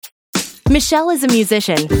Michelle is a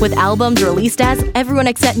musician with albums released as Everyone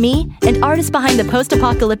Except Me and artist behind the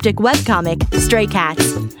post-apocalyptic webcomic Stray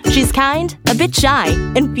Cats. She's kind, a bit shy,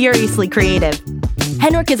 and furiously creative.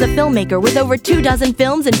 Henrik is a filmmaker with over 24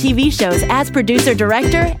 films and TV shows as producer,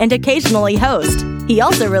 director, and occasionally host. He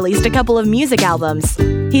also released a couple of music albums.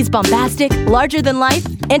 He's bombastic, larger than life,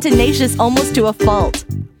 and tenacious almost to a fault.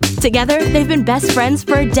 Together, they've been best friends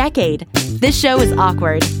for a decade. This show is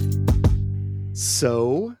awkward.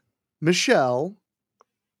 So, Michelle.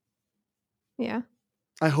 Yeah.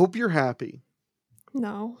 I hope you're happy.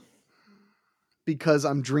 No. Because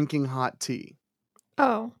I'm drinking hot tea.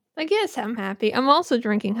 Oh, I guess I'm happy. I'm also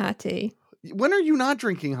drinking hot tea. When are you not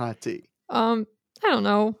drinking hot tea? I don't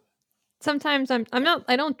know. Sometimes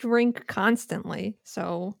I don't drink constantly.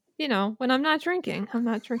 So, when I'm not drinking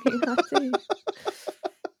hot tea.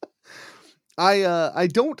 I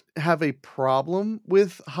don't have a problem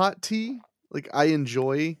with hot tea. Like, I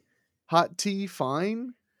enjoy hot tea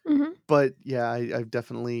fine. Mm-hmm. But yeah, I've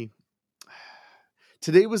definitely...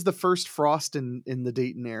 Today was the first frost in the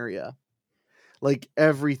Dayton area. Like,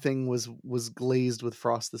 everything was glazed with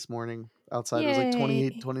frost this morning outside. Yay. It was like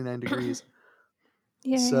 28, 29 degrees.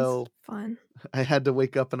 Yeah, so fun. I had to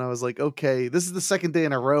wake up and I was like, okay, this is the second day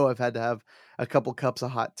in a row I've had to have a couple cups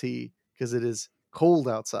of hot tea because it is cold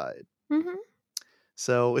outside. Mm-hmm.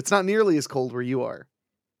 So it's not nearly as cold where you are,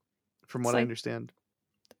 from what I understand.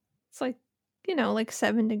 It's like, like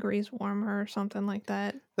 7 degrees warmer or something like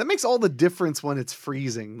that. That makes all the difference when it's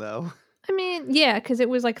freezing, though. I mean, yeah, because it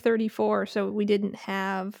was like 34, so we didn't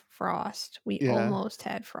have frost. We almost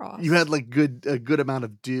had frost. You had like a good amount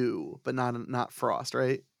of dew, but not frost,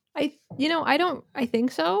 right? I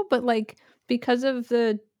think so, but like because of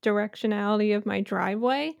the directionality of my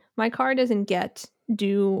driveway, my car doesn't get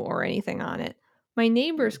dew or anything on it. My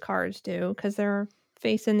neighbors' cars do because they're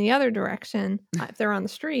facing the other direction if they're on the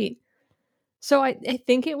street. So I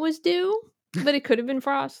think it was dew, but it could have been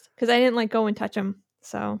frost because I didn't like go and touch them.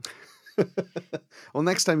 So. Well,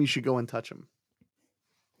 next time you should go and touch them.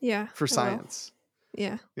 Yeah. For science.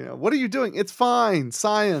 Yeah. What are you doing? It's fine.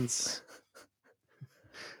 Science.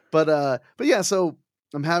 But yeah, so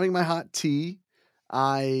I'm having my hot tea.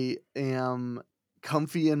 I am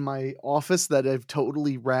comfy in my office that I've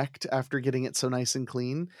totally wrecked after getting it so nice and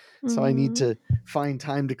clean. So I need to find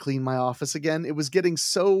time to clean my office again. It was getting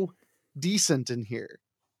so decent in here.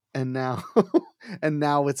 And now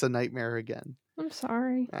it's a nightmare again. I'm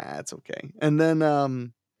sorry. It's okay. And then,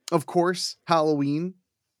 of course, Halloween.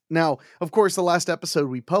 Now, of course, the last episode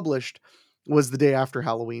we published was the day after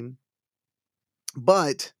Halloween.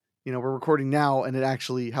 But, we're recording now, and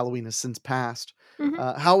Halloween has since passed.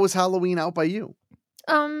 Mm-hmm. How was Halloween out by you?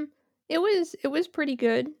 It was pretty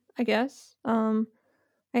good, I guess. I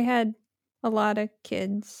had a lot of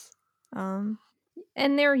kids.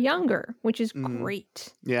 And they're younger, which is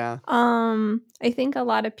great. Yeah. I think a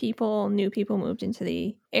lot of new people moved into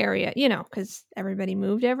the area, because everybody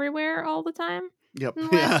moved everywhere all the time. Yep.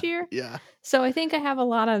 Last year. Yeah. So I think I have a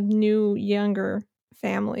lot of new, younger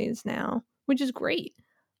families now, which is great.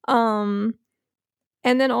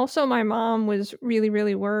 And then also my mom was really,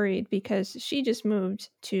 really worried because she just moved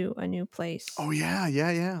to a new place. Oh, yeah.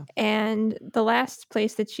 Yeah. And the last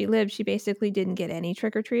place that she lived, she basically didn't get any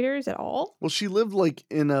trick-or-treaters at all. Well, she lived like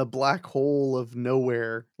in a black hole of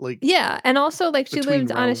nowhere. Yeah, and also like she lived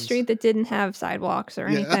roads. on a street that didn't have sidewalks or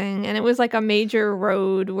anything. And it was like a major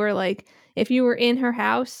road where like if you were in her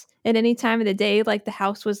house at any time of the day, like the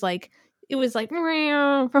house was like, it was like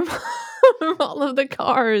from all of the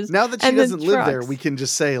cars. Now that she doesn't live there, we can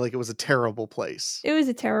just say like it was a terrible place. It was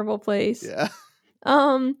a terrible place. Yeah.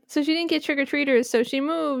 So she didn't get trick-or-treaters, so she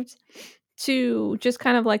moved to just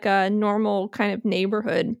kind of like a normal kind of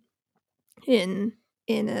neighborhood in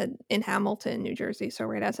Hamilton, New Jersey, so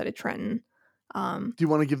right outside of Trenton. Do you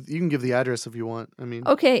want to you can give the address if you want. I mean,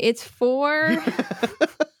 okay, it's 4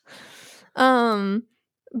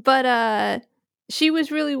 but she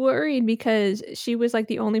was really worried because she was like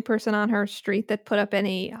the only person on her street that put up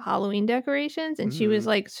any Halloween decorations. And she was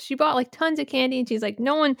like, she bought like tons of candy. And she's like,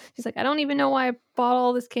 I don't even know why I bought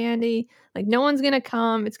all this candy. Like, no one's going to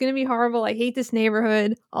come. It's going to be horrible. I hate this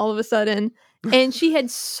neighborhood all of a sudden. And she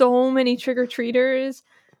had so many trick-or-treaters.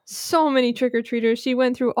 She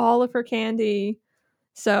went through all of her candy.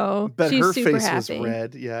 So she's her super face happy. Was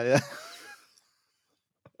red. Yeah.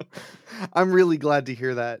 I'm really glad to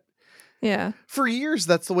hear that. Yeah. For years,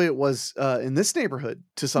 that's the way it was in this neighborhood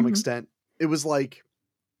to some extent. It was like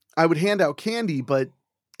I would hand out candy, but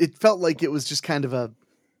it felt like it was just kind of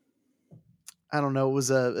I don't know, it was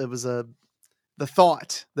the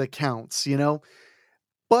thought that counts,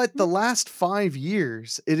 But the last 5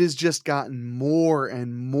 years, it has just gotten more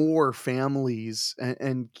and more families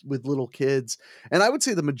and with little kids. And I would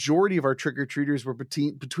say the majority of our trick-or-treaters were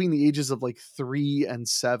between the ages of like 3 and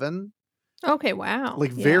 7. Okay, wow.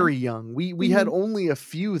 Like Yeah. very young. We had only a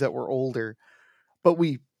few that were older, but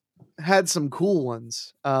we had some cool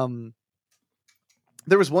ones. There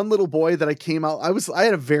was one little boy that I came out. I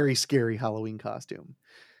had a very scary Halloween costume.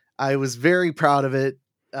 I was very proud of it.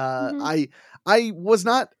 I was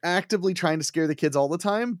not actively trying to scare the kids all the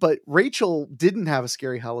time, but Rachel didn't have a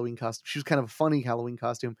scary Halloween costume. She was kind of a funny Halloween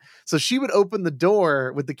costume. So she would open the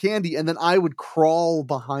door with the candy, and then I would crawl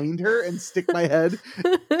behind her and stick my head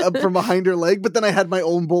up from behind her leg. But then I had my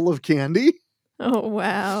own bowl of candy. Oh,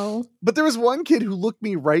 wow. But there was one kid who looked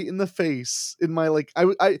me right in the face in my, like,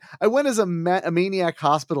 I went as a maniac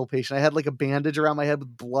hospital patient. I had like a bandage around my head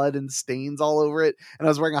with blood and stains all over it. And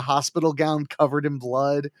I was wearing a hospital gown covered in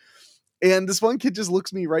blood. And this one kid just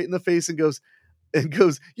looks me right in the face and goes,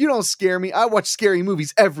 "You don't scare me. I watch scary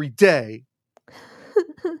movies every day."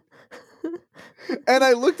 And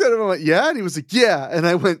I looked at him and I went, "Yeah?" And he was like, "Yeah." And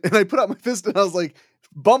I went and I put out my fist and I was like,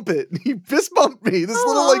 "Bump it." And he fist bumped me. This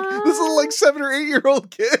little 7 or 8 year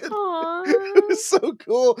old kid. It was so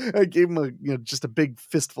cool. I gave him just a big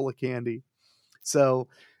fistful of candy. So,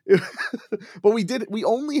 but we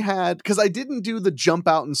only had, because I didn't do the jump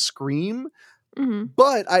out and scream.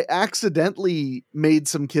 But I accidentally made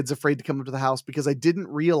some kids afraid to come up to the house because I didn't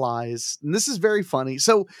realize, and this is very funny.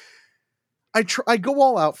 So I go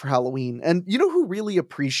all out for Halloween, and you know who really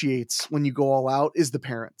appreciates when you go all out is the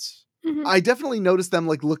parents. I definitely notice them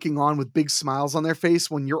like looking on with big smiles on their face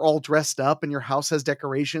when you're all dressed up and your house has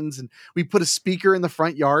decorations and we put a speaker in the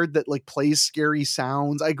front yard that like plays scary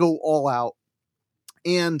sounds. I go all out.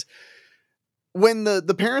 And when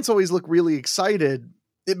the parents always look really excited,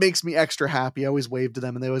 it makes me extra happy. I always wave to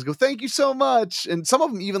them and they always go, "Thank you so much." And some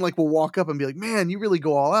of them even like will walk up and be like, "Man, you really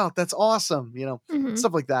go all out. That's awesome."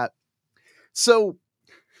 Stuff like that. So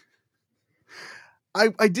I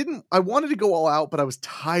wanted to go all out, but I was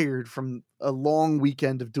tired from a long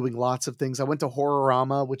weekend of doing lots of things. I went to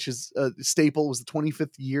Horrorama, which is a staple. It was the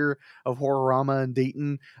 25th year of Horrorama in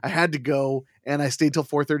Dayton. I had to go and I stayed till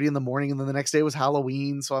 4:30 in the morning. And then the next day was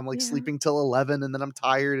Halloween. So I'm like sleeping till 11 and then I'm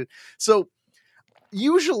tired. So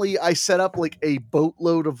usually I set up like a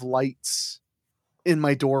boatload of lights in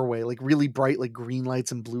my doorway, like really bright, like green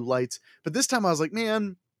lights and blue lights. But this time I was like,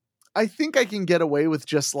 man, I think I can get away with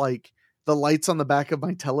just like the lights on the back of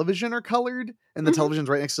my television are colored and the television's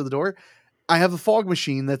right next to the door. I have a fog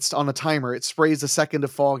machine that's on a timer. It sprays a second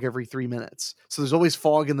of fog every 3 minutes. So there's always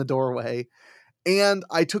fog in the doorway. And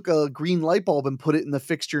I took a green light bulb and put it in the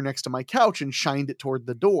fixture next to my couch and shined it toward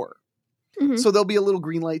the door. So there'll be a little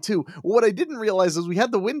green light too. What I didn't realize is we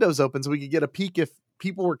had the windows open so we could get a peek if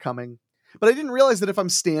people were coming. But I didn't realize that if I'm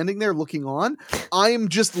standing there looking on, I am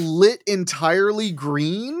just lit entirely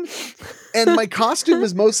green. And my costume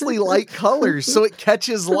is mostly light colors, so it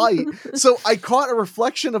catches light. So I caught a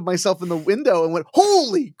reflection of myself in the window and went,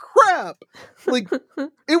 "Holy crap!" Like,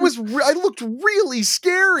 it was, I looked really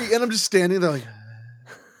scary. And I'm just standing there like,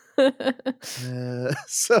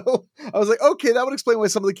 so I was like, okay, that would explain why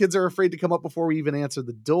some of the kids are afraid to come up before we even answer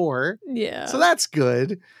the door. Yeah. So that's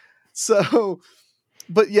good. So,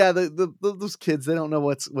 but yeah, those kids, they don't know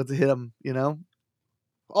what to hit them,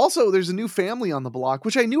 Also, there's a new family on the block,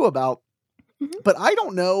 which I knew about, but I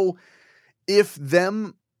don't know if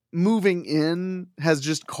them moving in has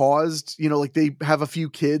just caused, like they have a few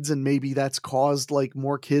kids and maybe that's caused like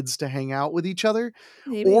more kids to hang out with each other.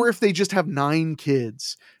 Maybe. Or if they just have 9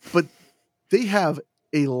 kids, but they have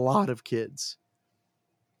a lot of kids.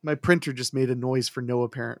 My printer just made a noise for no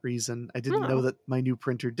apparent reason. I didn't know that my new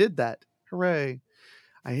printer did that. Hooray.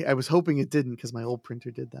 I was hoping it didn't because my old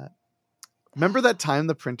printer did that. Remember that time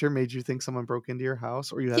the printer made you think someone broke into your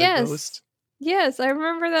house or you had a ghost? Yes, I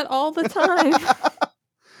remember that all the time.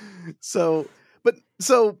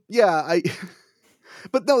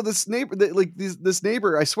 But no, this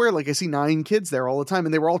neighbor, I swear, like I see 9 kids there all the time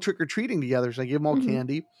and they were all trick-or-treating together. So I gave them all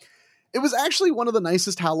candy. It was actually one of the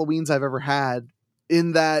nicest Halloweens I've ever had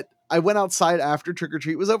in that I went outside after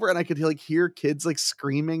trick-or-treat was over and I could hear kids like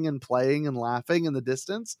screaming and playing and laughing in the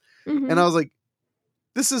distance. And I was like,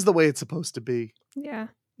 this is the way it's supposed to be. Yeah.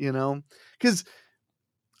 Because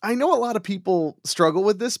I know a lot of people struggle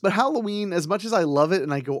with this, but Halloween, as much as I love it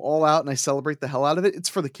and I go all out and I celebrate the hell out of it, it's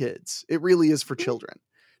for the kids. It really is for children.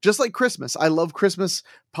 Just like Christmas. I love Christmas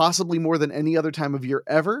possibly more than any other time of year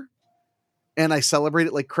ever. And I celebrate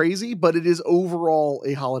it like crazy, but it is overall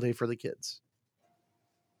a holiday for the kids.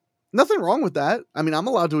 Nothing wrong with that. I mean, I'm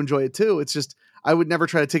allowed to enjoy it too. It's just, I would never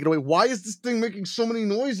try to take it away. Why is this thing making so many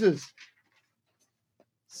noises?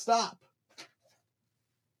 Stop.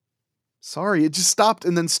 Sorry, it just stopped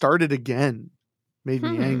and then started again. Made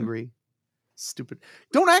me angry. Stupid.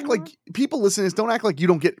 Don't act like people listening to this, don't act like you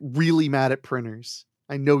don't get really mad at printers.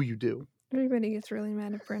 I know you do. Everybody gets really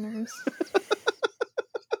mad at printers.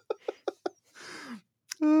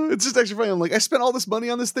 It's just actually funny. I'm like, I spent all this money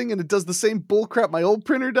on this thing and it does the same bullcrap my old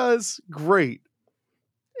printer does. Great.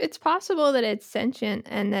 It's possible that it's sentient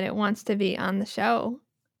and that it wants to be on the show.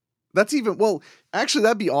 That's even, well, actually,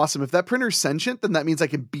 that'd be awesome. If that printer's sentient, then that means I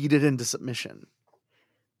can beat it into submission.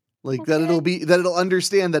 Like Okay. that it'll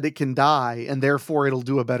understand that it can die and therefore it'll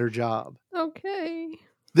do a better job. Okay.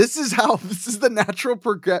 This is the natural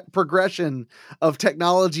progression of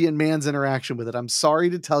technology and man's interaction with it. I'm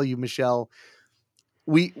sorry to tell you, Michelle.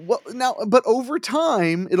 But over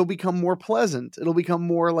time, it'll become more pleasant. It'll become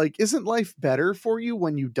more like, isn't life better for you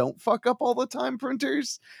when you don't fuck up all the time,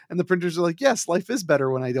 printers? And the printers are like, yes, life is better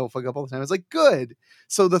when I don't fuck up all the time. It's like, good.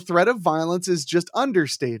 So the threat of violence is just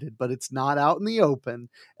understated, but it's not out in the open.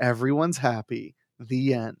 Everyone's happy.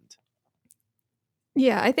 The end.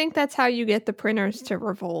 Yeah, I think that's how you get the printers to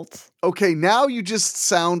revolt. Okay, now you just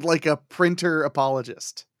sound like a printer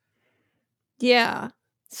apologist. Yeah.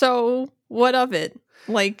 So what of it?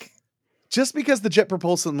 Like, just because the Jet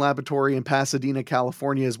Propulsion Laboratory in Pasadena,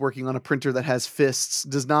 California is working on a printer that has fists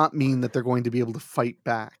does not mean that they're going to be able to fight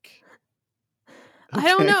back. Okay? I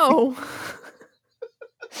don't know.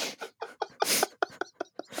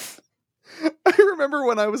 I remember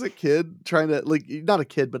when I was a kid trying to, like, not a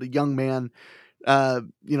kid, but a young man,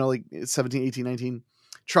 like 17, 18, 19,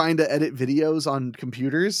 trying to edit videos on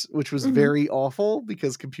computers, which was very awful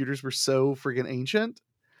because computers were so friggin' ancient.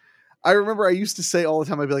 I remember I used to say all the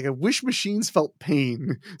time, I'd be like, I wish machines felt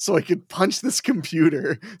pain so I could punch this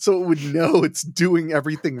computer so it would know it's doing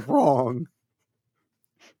everything wrong.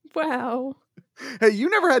 Wow. Hey, you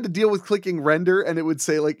never had to deal with clicking render and it would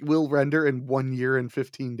say like, will render in 1 year and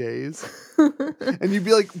 15 days. And you'd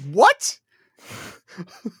be like, what?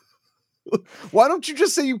 Why don't you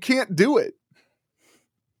just say you can't do it?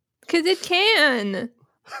 Because it can.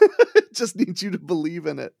 It just needs you to believe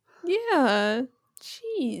in it. Yeah.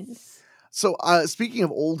 Jeez. So speaking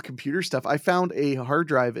of old computer stuff, I found a hard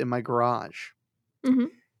drive in my garage. Mm-hmm.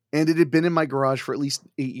 And it had been in my garage for at least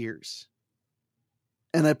 8 years.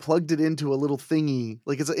 And I plugged it into a little thingy,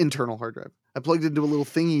 like it's an internal hard drive. I plugged it into a little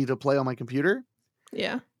thingy to play on my computer.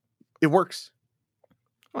 Yeah. It works.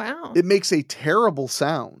 Wow. It makes a terrible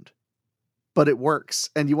sound, but it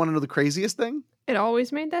works. And you want to know the craziest thing? It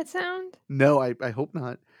always made that sound? No, I hope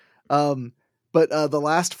not. But the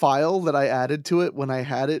last file that I added to it when I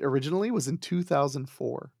had it originally was in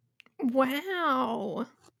 2004. Wow.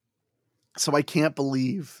 So I can't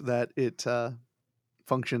believe that it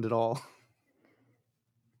functioned at all.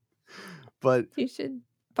 But you should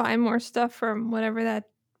buy more stuff from whatever that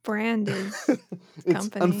brand is.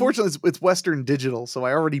 Company. Unfortunately, it's Western Digital, so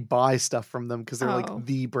I already buy stuff from them because they're like Oh.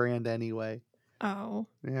 the brand anyway. Oh.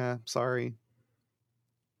 Yeah, sorry.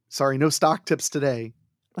 Sorry, no stock tips today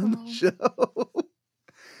on the show.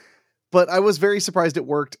 But I was very surprised it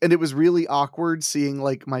worked, and it was really awkward seeing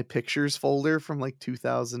like my pictures folder from like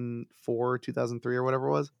 2004, 2003 or whatever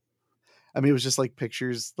it was. I mean, it was just like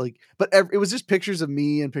pictures, like, but it was just pictures of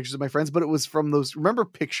me and pictures of my friends, but it was from those, remember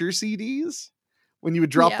picture CDs? When you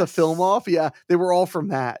would drop the film off? Yeah, they were all from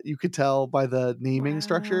that. You could tell by the naming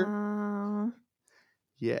structure.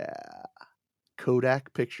 Yeah.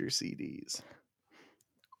 Kodak picture CDs.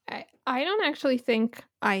 I don't actually think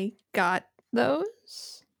I got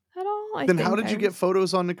those at all. Then how did you get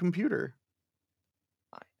photos on the computer?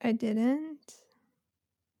 I didn't.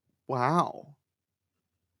 Wow.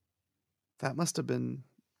 That must have been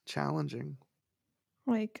challenging.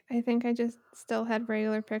 Like, I think I just still had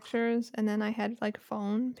regular pictures, and then I had like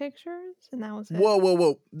phone pictures, and that was it.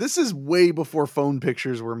 Whoa. This is way before phone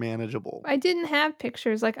pictures were manageable. I didn't have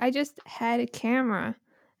pictures. Like, I just had a camera,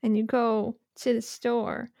 and you go to the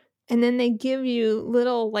store, and then they give you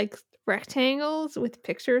little like rectangles with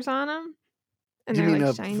pictures on them. And Do you they're mean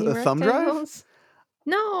like shiny a thumb drive? rectangles.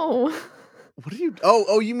 No. What are you?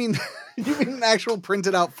 Oh, you mean an actual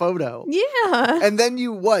printed out photo? Yeah. And then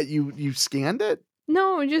you what? You scanned it?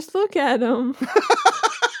 No, just look at them.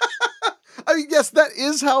 I mean, yes, that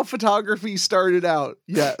is how photography started out.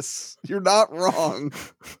 Yes, you're not wrong.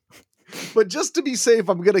 But just to be safe,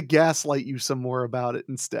 I'm going to gaslight you some more about it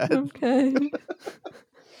instead. Okay.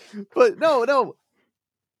 But no.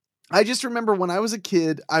 I just remember when I was a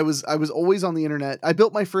kid, I was always on the internet. I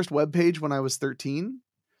built my first web page when I was 13.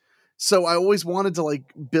 So I always wanted to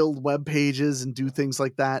like build web pages and do things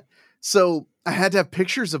like that. So I had to have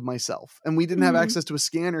pictures of myself, and we didn't have access to a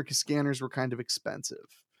scanner because scanners were kind of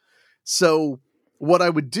expensive. So what I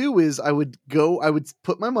would do is I would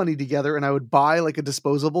put my money together and I would buy like a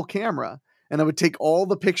disposable camera, and I would take all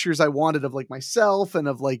the pictures I wanted of like myself and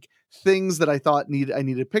of like things that I thought I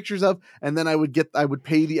needed pictures of. And then I would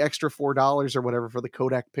pay the extra $4 or whatever for the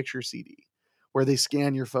Kodak picture CD, where they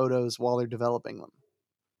scan your photos while they're developing them.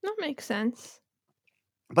 That makes sense.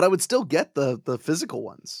 But I would still get the physical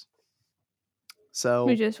ones. So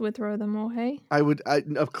We just would throw them away.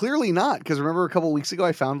 Clearly not, because remember a couple of weeks ago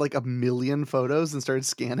I found like 1 million photos and started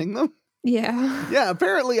scanning them. Yeah. Yeah,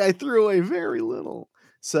 apparently I threw away very little.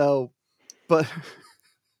 So I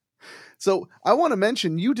want to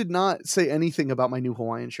mention, you did not say anything about my new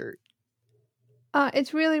Hawaiian shirt.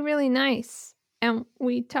 It's really, really nice. And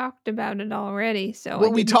we talked about it already. So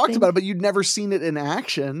we talked about it, but you'd never seen it in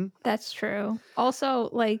action. That's true. Also,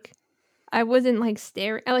 like, I wasn't like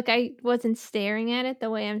staring. Like, I wasn't staring at it the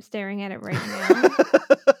way I'm staring at it right now.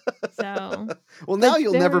 So. Well, now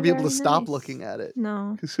you'll never be able to stop looking at it.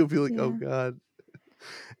 No. Because you'll be like, oh God.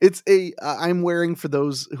 I'm wearing, for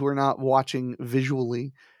those who are not watching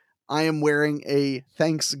visually, I am wearing a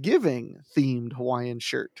Thanksgiving themed Hawaiian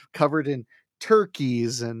shirt covered in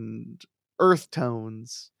turkeys and earth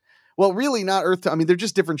tones. Well, really not earth tone. I mean, they're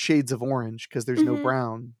just different shades of orange because there's no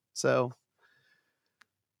brown. So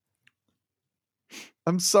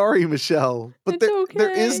I'm sorry, Michelle, but there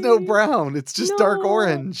is no brown. It's just dark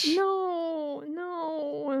orange. No.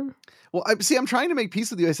 Well, I'm trying to make peace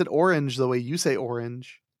with you. I said orange the way you say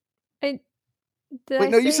orange. You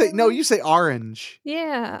say orange.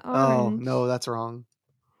 Yeah, orange. Oh, no, that's wrong.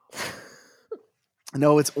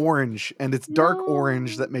 No, it's orange, and it's dark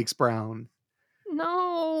orange that makes brown.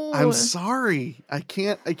 No. I'm sorry. I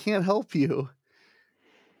can't help you.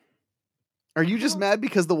 Are you just mad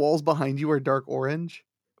because the walls behind you are dark orange?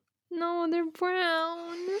 No, they're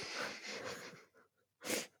brown.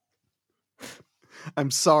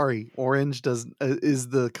 I'm sorry. Orange is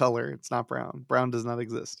the color. It's not brown. Brown does not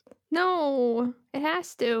exist. No, it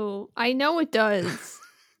has to. I know it does.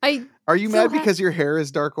 Are you mad because your hair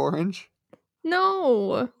is dark orange?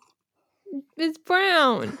 No. It's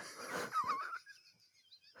brown.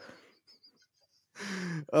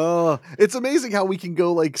 It's amazing how we can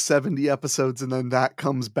go like 70 episodes and then that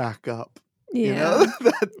comes back up. Yeah. You know?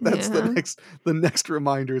 That's the next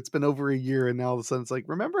reminder. It's been over a year and now all of a sudden it's like,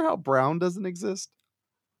 remember how brown doesn't exist?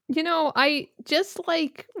 You know, I just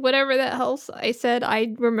like whatever the else I said,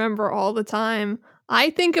 I remember all the time. I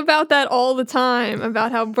think about that all the time,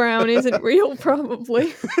 about how brown isn't real,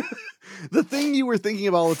 probably. The thing you were thinking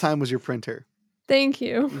about all the time was your printer. Thank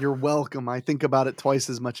you. You're welcome. I think about it twice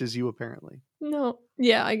as much as you, apparently. No.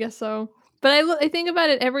 Yeah, I guess so. But I think about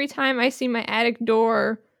it every time I see my attic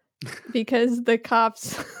door because the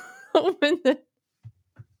cops opened it.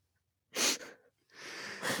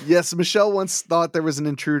 Yes, Michelle once thought there was an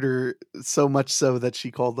intruder, so much so that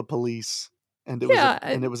she called the police, and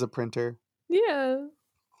it was a printer. Yeah.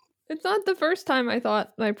 It's not the first time I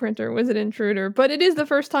thought my printer was an intruder, but it is the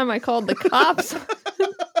first time I called the cops.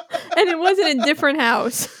 And it was in a different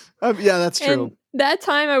house. Yeah, that's true. And that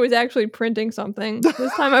time I was actually printing something.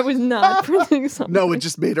 This time I was not printing something. No, it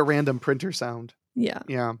just made a random printer sound. Yeah.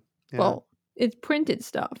 Yeah. Well, it printed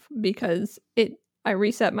stuff because I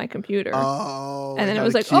reset my computer. Oh. And then it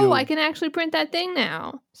was like, oh, I can actually print that thing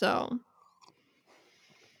now. So.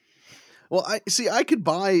 Well, I could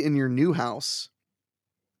buy in your new house.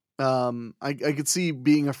 I could see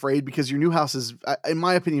being afraid because your new house is, in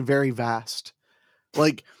my opinion, very vast.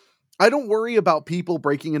 Like, I don't worry about people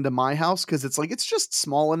breaking into my house because it's just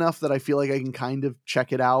small enough that I feel like I can kind of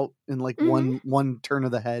check it out in like one turn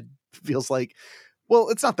of the head. Feels like, well,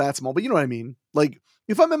 it's not that small, but you know what I mean? Like,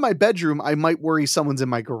 if I'm in my bedroom, I might worry someone's in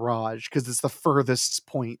my garage because it's the furthest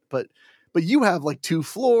point. But you have like 2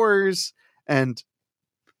 floors and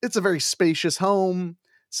it's a very spacious home.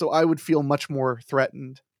 So I would feel much more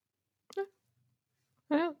threatened.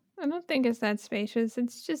 Well, I don't think it's that spacious.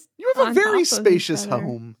 It's just you have a very spacious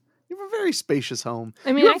home. You have a very spacious home.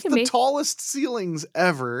 I mean, you have the tallest ceilings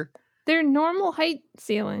ever. They're normal height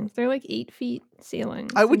ceilings. They're like 8 feet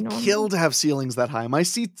ceilings. I would kill to have ceilings that high. My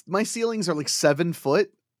ceilings are like 7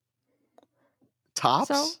 foot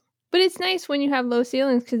tops. But it's nice when you have low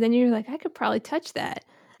ceilings because then you're like, I could probably touch that.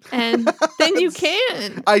 And then you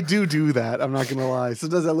can. I do that. I'm not going to lie.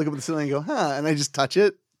 Sometimes I look up at the ceiling and go, and I just touch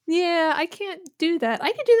it. Yeah, I can't do that.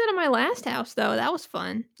 I could do that in my last house, though. That was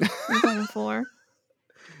fun. On the floor.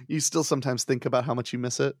 You still sometimes think about how much you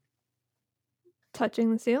miss it?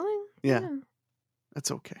 Touching the ceiling? Yeah.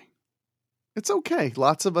 That's okay. It's okay.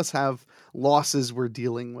 Lots of us have losses we're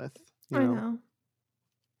dealing with. I know.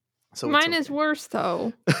 So mine is worse,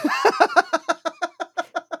 though.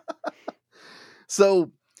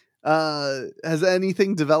 So Has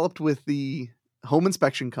anything developed with the home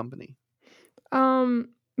inspection company?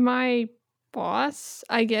 My boss,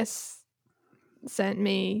 I guess, sent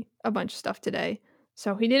me a bunch of stuff today.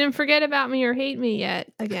 So he didn't forget about me or hate me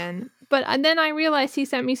yet again. But then I realized he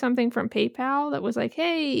sent me something from PayPal that was like,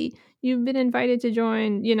 hey, you've been invited to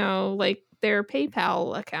join, like their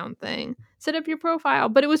PayPal account thing. Set up your profile.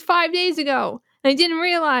 But it was 5 days ago. And I didn't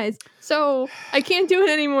realize. So I can't do it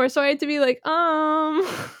anymore. So I had to be like,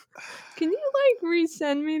 can you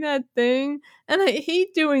resend me that thing? And I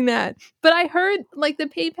hate doing that. But I heard the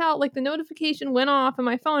PayPal, the notification went off on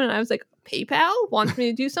my phone and I was like, PayPal wants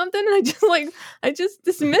me to do something? And I just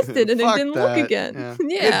dismissed it and I didn't look again.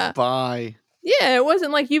 Yeah. Goodbye. Yeah, it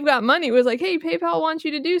wasn't like you've got money. It was like, hey, PayPal wants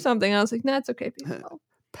you to do something. I was like, that's okay, PayPal.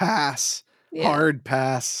 Pass. Yeah. Hard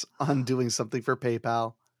pass on doing something for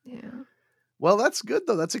PayPal. Yeah. Well, that's good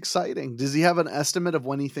though. That's exciting. Does he have an estimate of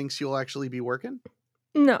when he thinks you'll actually be working?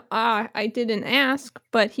 No, I didn't ask,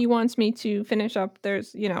 but he wants me to finish up.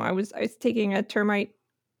 There's, I was taking a termite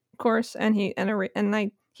course, and he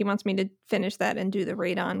wants me to finish that and do the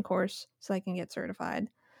radon course so I can get certified.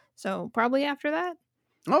 So probably after that,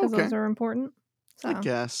 because those are important. So. I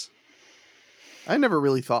guess. I never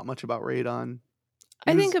really thought much about radon.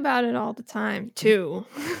 I think about it all the time too.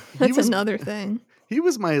 That's another thing. He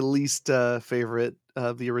was my least favorite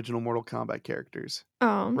of the original Mortal Kombat characters.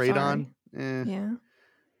 Oh, radon. Yeah.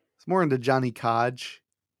 It's more into Johnny Cage.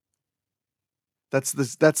 That's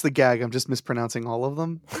the gag. I'm just mispronouncing all of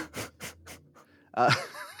them.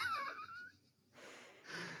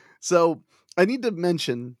 So I need to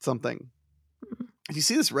mention something. Do you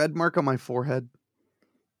see this red mark on my forehead?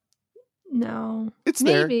 No. It's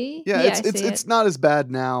maybe. There. Yeah, it's not as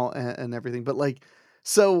bad now and everything, but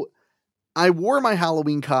so I wore my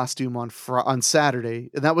Halloween costume on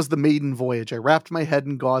Saturday, and that was the maiden voyage. I wrapped my head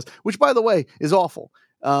in gauze, which, by the way, is awful.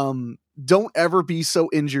 Don't ever be so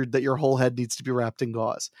injured that your whole head needs to be wrapped in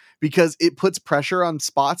gauze, because it puts pressure on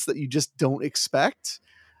spots that you just don't expect.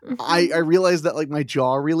 Mm-hmm. I realized that my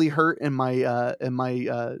jaw really hurt and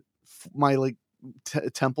my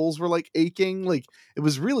temples were aching. It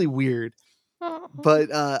was really weird,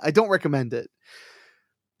 but I don't recommend it.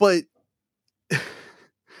 But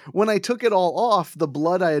when I took it all off, the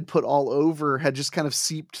blood I had put all over had just kind of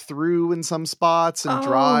seeped through in some spots and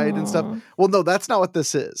dried and stuff. Well, no, that's not what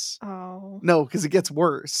this is. Oh. No, because it gets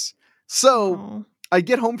worse. So I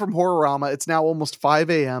get home from Horrorama. It's now almost 5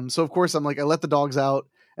 a.m. So, of course, I let the dogs out.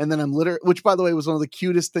 And then I'm which, by the way, was one of the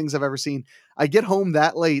cutest things I've ever seen. I get home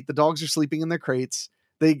that late. The dogs are sleeping in their crates.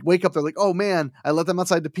 They wake up. They're like, oh, man, I let them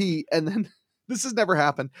outside to pee. And then this has never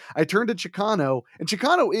happened. I turn to Chicano, and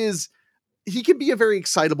Chicano he can be a very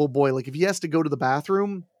excitable boy. If he has to go to the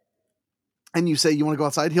bathroom and you say, you want to go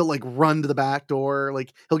outside, he'll run to the back door.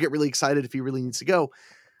 He'll get really excited if he really needs to go.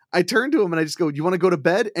 I turn to him and I just go, do you want to go to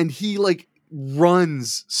bed? And he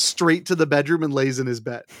runs straight to the bedroom and lays in his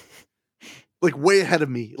bed. Way ahead of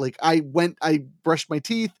me. I brushed my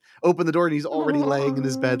teeth, opened the door, and he's already laying in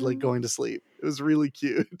his bed, going to sleep. It was really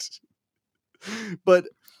cute. But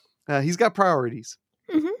he's got priorities.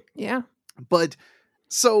 Mm-hmm. Yeah. But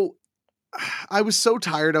so I was so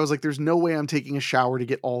tired. I was like, there's no way I'm taking a shower to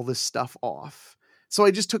get all this stuff off. So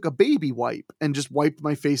I just took a baby wipe and just wiped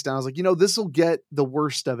my face down. I was like, this will get the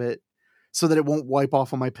worst of it so that it won't wipe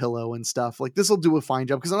off on my pillow and stuff. This will do a fine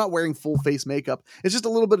job, because I'm not wearing full face makeup. It's just a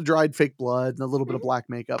little bit of dried fake blood and a little bit of black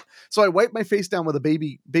makeup. So I wiped my face down with a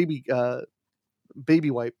baby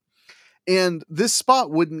wipe, and this spot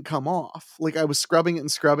wouldn't come off. I was scrubbing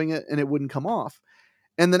it and it wouldn't come off.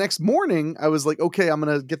 And the next morning I was like, okay, I'm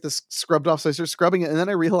going to get this scrubbed off. So I started scrubbing it. And then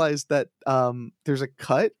I realized that there's a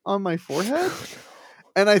cut on my forehead.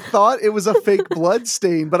 And I thought it was a fake blood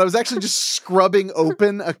stain, but I was actually just scrubbing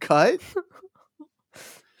open a cut.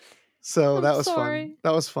 So that was fun.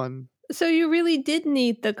 That was fun. So you really did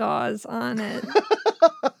need the gauze on it.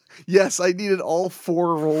 Yes, I needed all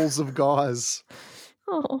 4 rolls of gauze.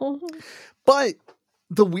 Oh. But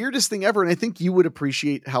the weirdest thing ever, and I think you would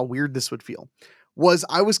appreciate how weird this would feel, was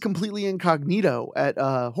I was completely incognito at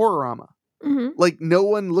Horrorama. Mm-hmm. No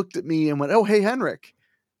one looked at me and went, oh, hey, Henrik.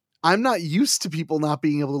 I'm not used to people not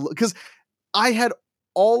being able to look, because I had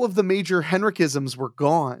all of the major Henrikisms were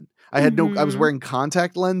gone. I had I was wearing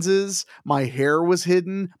contact lenses. My hair was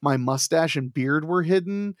hidden. My mustache and beard were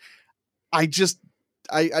hidden. I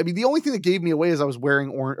mean, the only thing that gave me away is I was wearing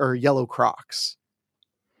orange or yellow Crocs.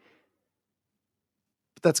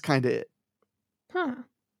 But that's kind of it. Huh.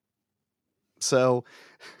 So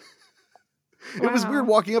it was weird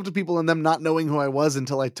walking up to people and them not knowing who I was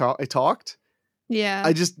until I talked. Yeah.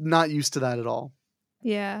 I just not used to that at all.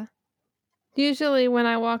 Yeah. Usually when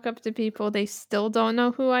I walk up to people, they still don't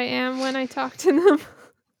know who I am when I talk to them.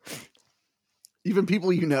 Even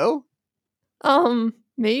people you know?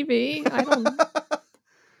 Maybe. I don't.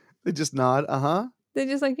 They just nod. Uh-huh. They're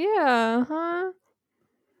just like, yeah, huh?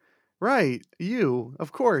 Right. You.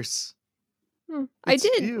 Of course. I It's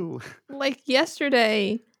did. you. Like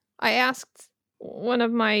yesterday, I asked one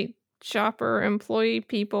of my shopper employee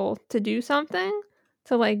people to do something,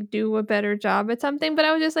 to like do a better job at something, but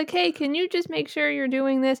I was just like, hey, can you just make sure you're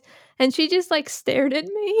doing this? And she just like stared at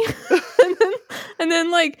me. and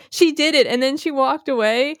then like she did it, and then she walked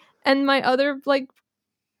away, and my other like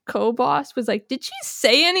co-boss was like, did she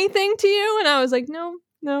say anything to you? And I was like, no,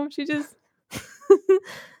 she just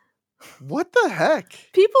What the heck?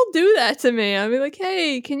 people do that to me. I'll be like,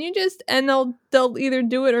 hey, can you just, and they'll either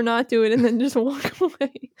do it or not do it and then just walk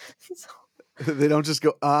away. So, They don't just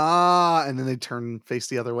go, and then they turn face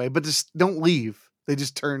the other way, but just don't leave. They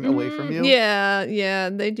just turn away from you. Yeah,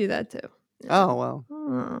 they do that too. Yeah. Oh, well.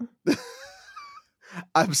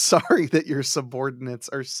 I'm sorry that your subordinates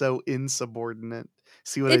are so insubordinate.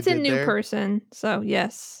 See what It's I did a new there? person, so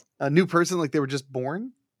yes. A new person, like they were just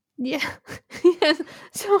born? Yeah. Yes.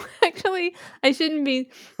 So actually, I shouldn't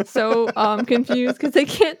be so confused because they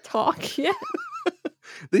can't talk yet.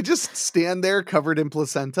 They just stand there covered in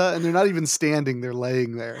placenta, and they're not even standing, they're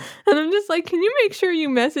laying there. And I'm just like, can you make sure you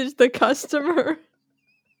message the customer?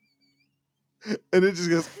 And it just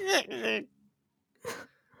goes.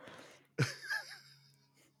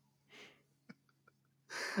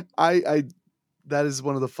 I that is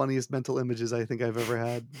one of the funniest mental images I think I've ever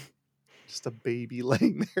had. Just a baby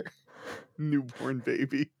laying there. Newborn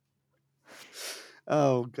baby.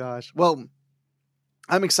 Oh gosh. Well,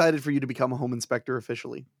 I'm excited for you to become a home inspector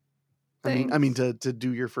officially. I mean to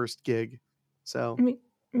do your first gig. So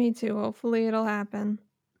Me too. Hopefully it'll happen.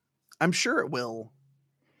 I'm sure it will.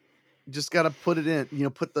 You just got to put it in,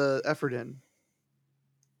 put the effort in.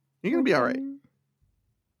 You're going to be all right.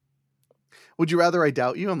 Would you rather I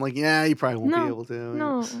doubt you? I'm like, yeah, you probably won't be able to.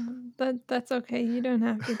 No, that's okay. You don't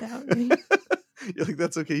have to doubt me. You're like,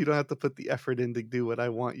 that's okay. You don't have to put the effort in to do what I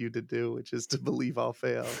want you to do, which is to believe I'll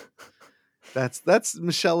fail. That's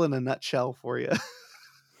Michelle in a nutshell for you.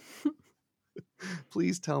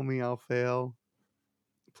 Please tell me I'll fail.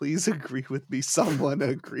 Please agree with me. Someone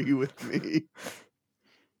agree with me.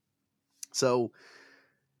 So,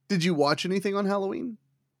 did you watch anything on Halloween?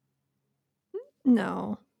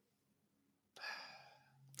 No,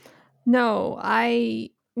 I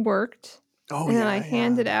worked. And then I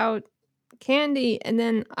handed out candy, and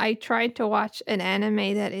then I tried to watch an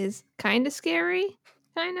anime that is kind of scary,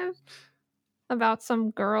 about some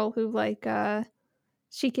girl who like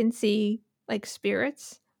she can see like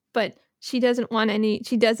spirits, but she doesn't want any.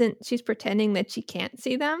 She's pretending that she can't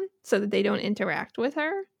see them so that they don't interact with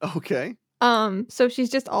her. Okay. So she's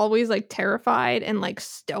just always like terrified and like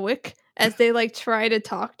stoic as they like try to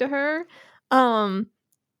talk to her.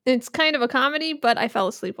 It's kind of a comedy, but I fell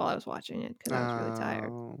asleep while I was watching it because I was really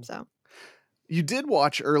tired. So you did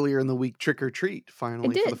watch earlier in the week Trick or Treat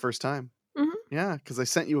finally for the first time. Mm-hmm. Yeah, because I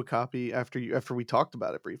sent you a copy after we talked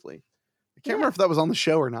about it briefly. I can't remember if that was on the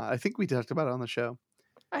show or not. I think we talked about it on the show.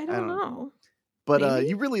 I don't know. But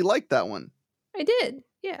you really liked that one. I did.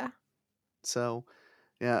 Yeah. So,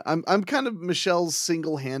 yeah, I'm kind of Michelle's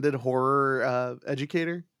single-handed horror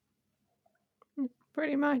educator.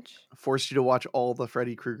 Pretty much. Forced you to watch all the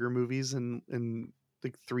Freddy Krueger movies in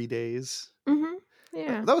like 3 days. Mm-hmm.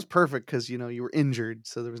 Yeah. That was perfect because you were injured,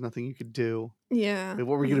 so there was nothing you could do. Yeah.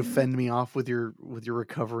 What were you going to fend me off with your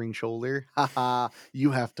recovering shoulder? Haha!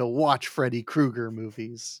 You have to watch Freddy Krueger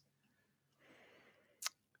movies.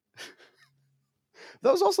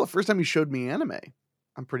 That was also the first time you showed me anime.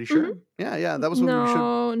 I'm pretty sure. Mm-hmm. Yeah. That was when you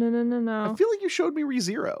showed. No. I feel like you showed me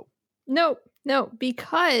ReZero. No,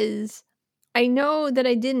 because I know that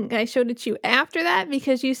I didn't. I showed it to you after that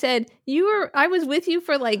because you said I was with you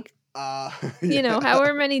for like,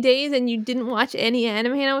 however many days, and you didn't watch any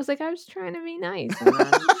anime, and I was like, I was trying to be nice. I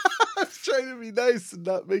was trying to be nice and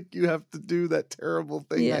not make you have to do that terrible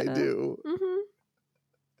thing I do. Mm-hmm.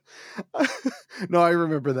 No, I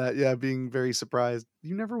remember that. Yeah, being very surprised.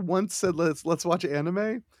 You never once said let's watch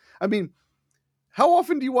anime. I mean, how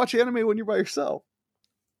often do you watch anime when you're by yourself?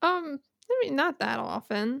 Not that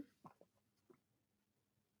often.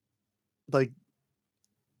 Like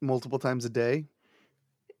multiple times a day?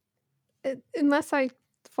 Unless I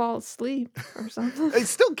fall asleep or something. It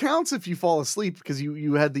still counts if you fall asleep because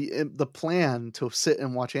you had the plan to sit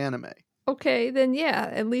and watch anime. Okay, then yeah,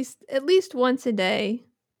 at least once a day.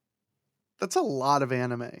 That's a lot of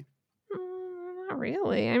anime. Not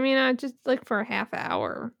really. I mean, I just like for a half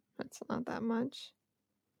hour. That's not that much.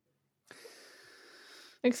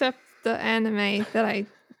 Except the anime that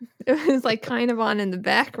it was like kind of on in the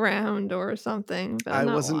background or something. But I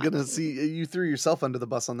wasn't going to see, you threw yourself under the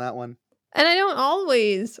bus on that one. And I don't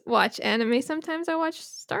always watch anime. Sometimes I watch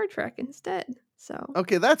Star Trek instead. So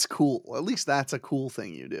okay, that's cool. At least that's a cool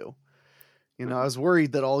thing you do. You know, I was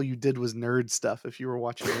worried that all you did was nerd stuff if you were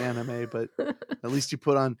watching anime, but at least you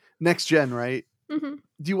put on Next Gen, right? Mm-hmm.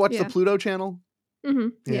 Do you watch the Pluto channel?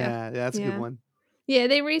 Mm-hmm. Yeah, that's a good one. Yeah,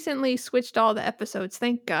 they recently switched all the episodes.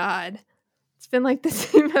 Thank God. It's been like the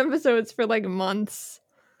same episodes for like months.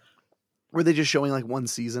 Were they just showing like one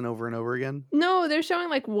season over and over again? No, they're showing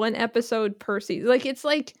like one episode per season. Like it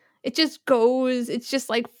just goes, it's just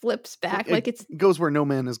like flips back. It goes where no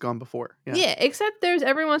man has gone before. Yeah, except there's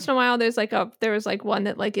every once in a while there was one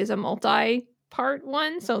that like is a multi-part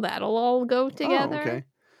one, so that'll all go together. Oh, okay.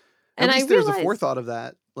 And at least there's a forethought of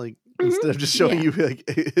that. Like instead of just showing you like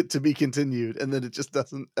to be continued and then it just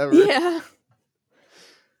doesn't ever. Yeah.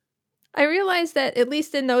 I realized that at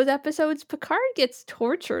least in those episodes, Picard gets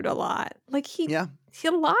tortured a lot. Like he a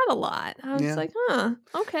lot. I was like,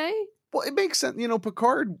 okay. Well, it makes sense. You know,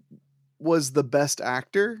 Picard was the best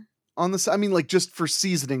actor on this. I mean, like just for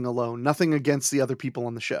seasoning alone, nothing against the other people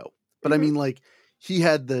on the show. But I mean, like he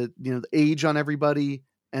had the age on everybody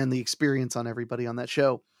and the experience on everybody on that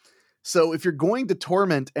show. So if you're going to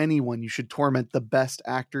torment anyone, you should torment the best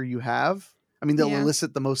actor you have. I mean, they'll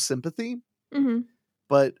elicit the most sympathy. Mm-hmm.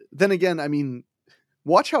 But then again, I mean,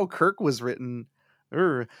 watch how Kirk was written.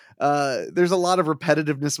 There's a lot of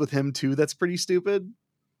repetitiveness with him too. That's pretty stupid.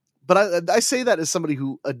 But I say that as somebody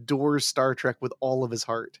who adores Star Trek with all of his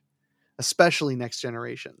heart, especially Next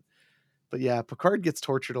Generation. But yeah, Picard gets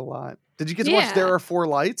tortured a lot. Did you get to watch There Are Four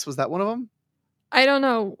Lights? Was that one of them? I don't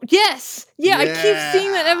know. Yes. Yeah, I keep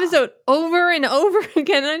seeing that episode over and over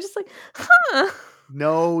again. And I'm just like,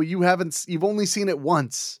 No, you haven't. You've only seen it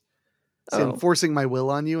once. So I'm forcing my will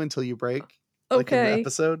on you until you break. Okay. Like in the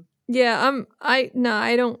episode. Yeah, I'm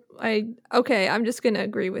just going to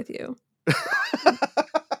agree with you.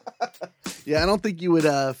 Yeah, I don't think you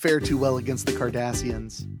would fare too well against the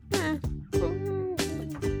Cardassians.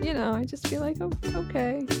 I just feel like,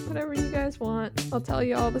 okay, whatever you guys want. I'll tell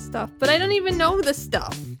you all the stuff. But I don't even know the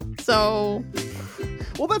stuff. So...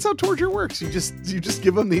 Well, that's how torture works. You just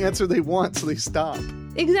give them the answer they want, so they stop.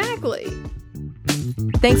 Exactly.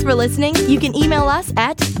 Thanks for listening. You can email us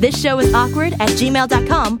at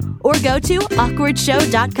thisshowIsAwkward@gmail.com or go to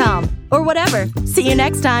awkwardshow.com or whatever. See you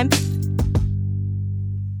next time.